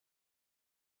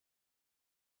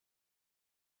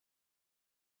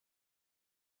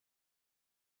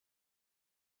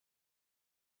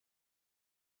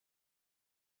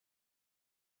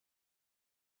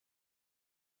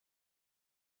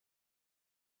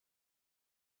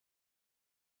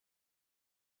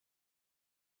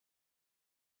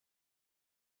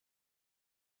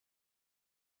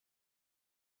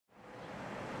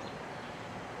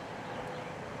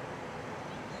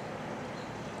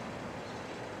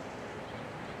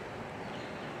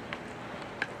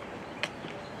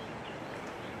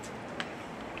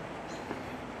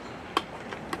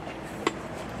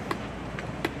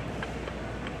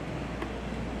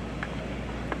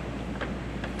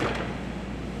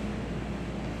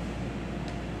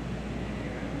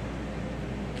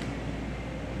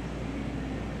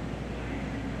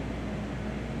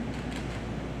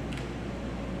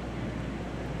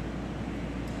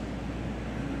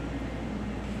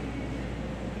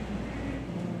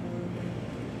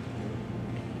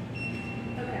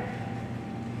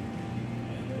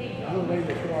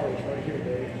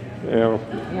Yeah. Oh,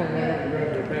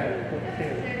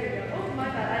 my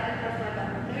bad. I didn't press my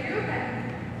button. No, you're okay.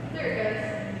 There it goes.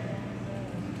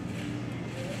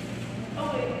 Oh,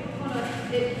 wait. Hold on.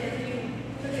 If you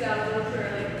took it out a little too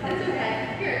early. That's okay.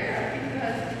 Here, you can go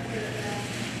ahead and put it back.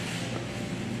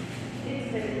 It's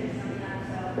fitting sometimes,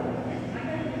 so.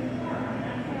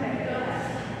 Okay, go ahead.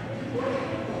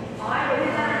 I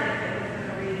always wondered if it was going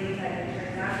to read these like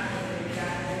international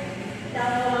exactly. No,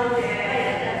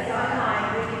 yeah,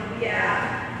 sometimes we can,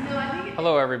 yeah. No, I think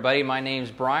Hello everybody, my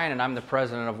name's Brian and I'm the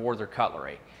president of Warther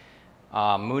Cutlery.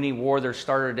 Mooney Warther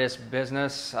started this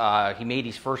business. He made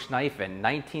his first knife in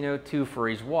 1902 for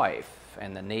his wife,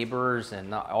 and the neighbors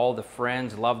and all the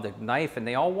friends loved the knife and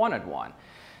they all wanted one.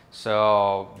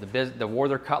 So the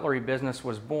Warther Cutlery business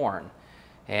was born,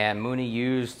 and Mooney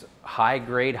used high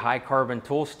grade, high carbon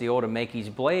tool steel to make his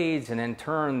blades, and in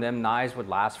turn them knives would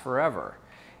last forever.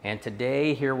 And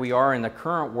today here we are in the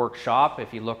current workshop,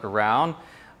 if you look around,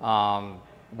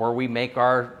 where we make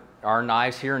our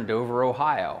knives here in Dover,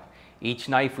 Ohio. Each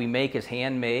knife we make is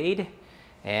handmade,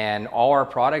 and all our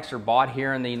products are bought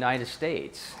here in the United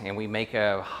States, and we make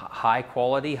a high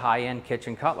quality, high-end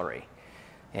kitchen cutlery.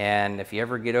 And if you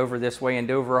ever get over this way in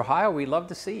Dover, Ohio, we'd love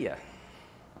to see you.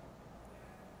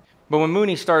 But when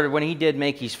Mooney started, when he did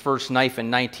make his first knife in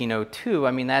 1902,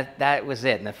 I mean, that was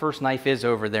it. And the first knife is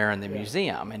over there in the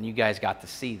museum, and you guys got to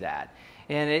see that.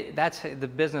 And the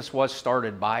business was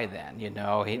started by then, you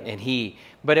know,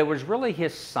 but it was really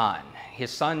his son.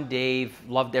 His son, Dave,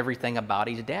 loved everything about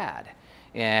his dad.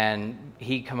 And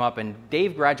he come up, and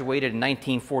Dave graduated in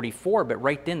 1944, but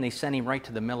right then they sent him right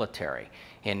to the military.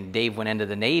 And Dave went into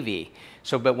the Navy.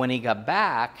 So, but when he got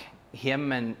back,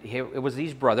 it was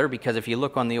his brother, because if you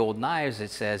look on the old knives,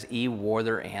 it says E.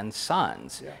 Warther and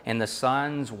Sons. Yeah. And the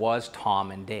sons was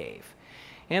Tom and Dave.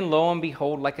 And lo and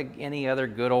behold, like any other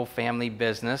good old family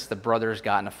business, the brothers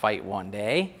got in a fight one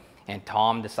day, and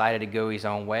Tom decided to go his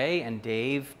own way, and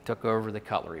Dave took over the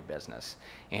cutlery business.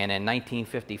 And in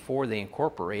 1954, they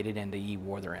incorporated into E.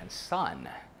 Warther and Son.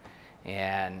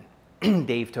 And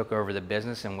Dave took over the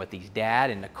business, and with his dad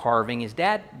and the carving, his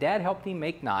dad helped him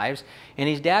make knives, and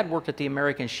his dad worked at the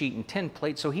American Sheet and Tin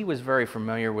Plate, so he was very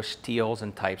familiar with steels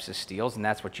and types of steels, and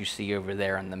that's what you see over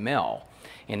there in the mill.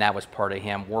 And that was part of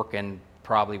him working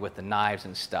probably with the knives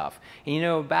and stuff. And you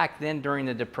know, back then during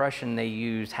the Depression, they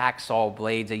used hacksaw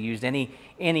blades. They used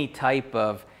any type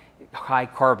of high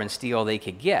carbon steel they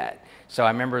could get. So I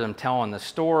remember them telling the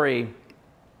story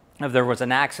of there was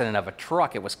an accident of a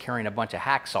truck. It was carrying a bunch of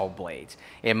hacksaw blades.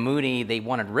 And Mooney, they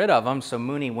wanted rid of them, so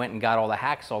Mooney went and got all the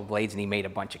hacksaw blades, and he made a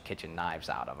bunch of kitchen knives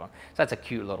out of them. So that's a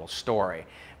cute little story.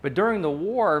 But during the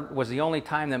war was the only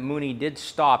time that Mooney did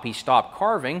stop. He stopped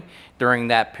carving during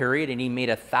that period, and he made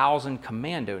 1,000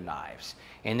 commando knives.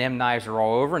 And them knives are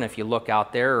all over, and if you look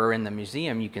out there or in the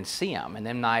museum, you can see them. And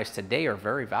them knives today are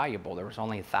very valuable. There was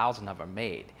only 1,000 of them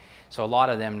made. So a lot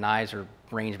of them knives are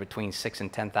range between $6,000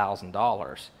 and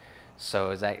 $10,000.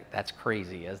 So that's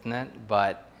crazy, isn't it?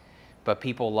 But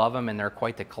people love them, and they're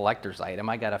quite the collector's item.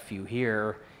 I got a few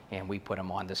here, and we put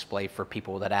them on display for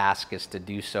people that ask us to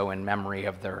do so in memory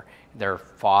of their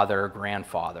father or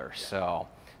grandfather. So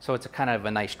it's a kind of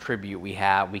a nice tribute we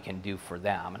can do for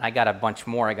them. And I got a bunch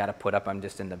more I got to put up. I'm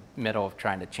just in the middle of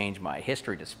trying to change my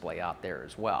history display out there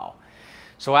as well.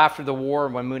 So after the war,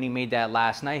 when Mooney made that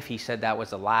last knife, he said that was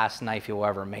the last knife he'll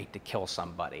ever make to kill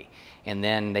somebody. And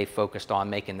then they focused on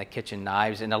making the kitchen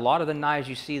knives. And a lot of the knives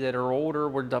you see that are older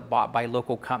were bought by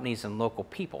local companies and local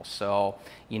people. So,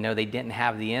 you know, they didn't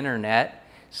have the internet.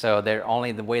 So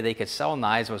only the way they could sell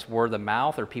knives was word of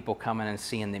mouth or people coming and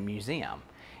seeing the museum.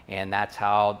 And that's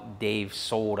how Dave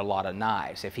sold a lot of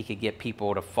knives. If he could get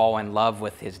people to fall in love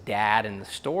with his dad and the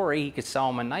story, he could sell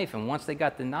them a knife. And once they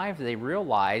got the knife, they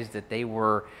realized that they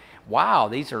were, wow,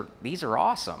 these are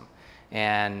awesome.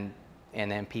 And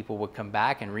then people would come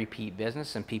back and repeat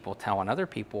business, and people telling other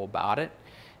people about it.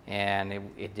 And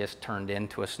it just turned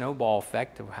into a snowball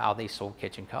effect of how they sold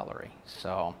kitchen cutlery.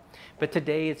 So, but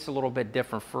today it's a little bit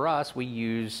different for us. We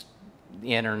use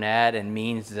the internet and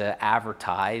means to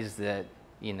advertise that,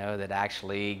 you know, that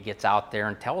actually gets out there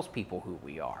and tells people who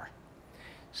we are.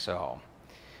 So,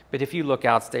 but if you look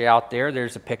stay out there,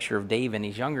 there's a picture of Dave in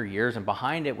his younger years, and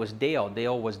behind it was Dale.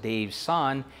 Dale was Dave's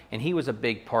son, and he was a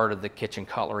big part of the kitchen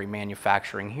cutlery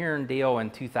manufacturing here. And Dale in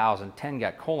 2010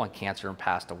 got colon cancer and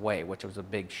passed away, which was a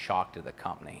big shock to the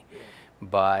company.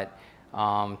 But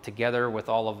together with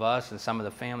all of us and some of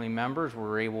the family members, we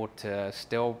were able to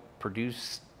still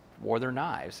produce Warther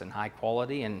knives and high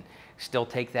quality, and still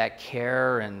take that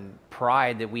care and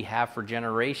pride that we have for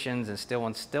generations and still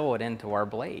instill it into our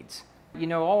blades. You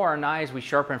know, all our knives we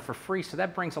sharpen for free, so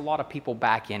that brings a lot of people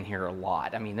back in here a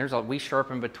lot. I mean, we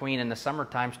sharpen between, in the summer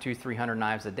times, 200-300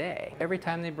 knives a day. Every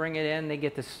time they bring it in, they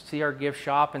get to see our gift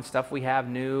shop and stuff we have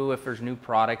new, if there's new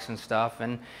products and stuff.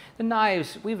 And the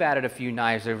knives, we've added a few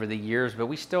knives over the years, but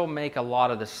we still make a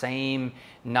lot of the same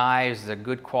knives, the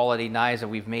good quality knives that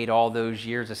we've made all those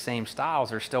years, the same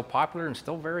styles. They're still popular and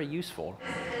still very useful.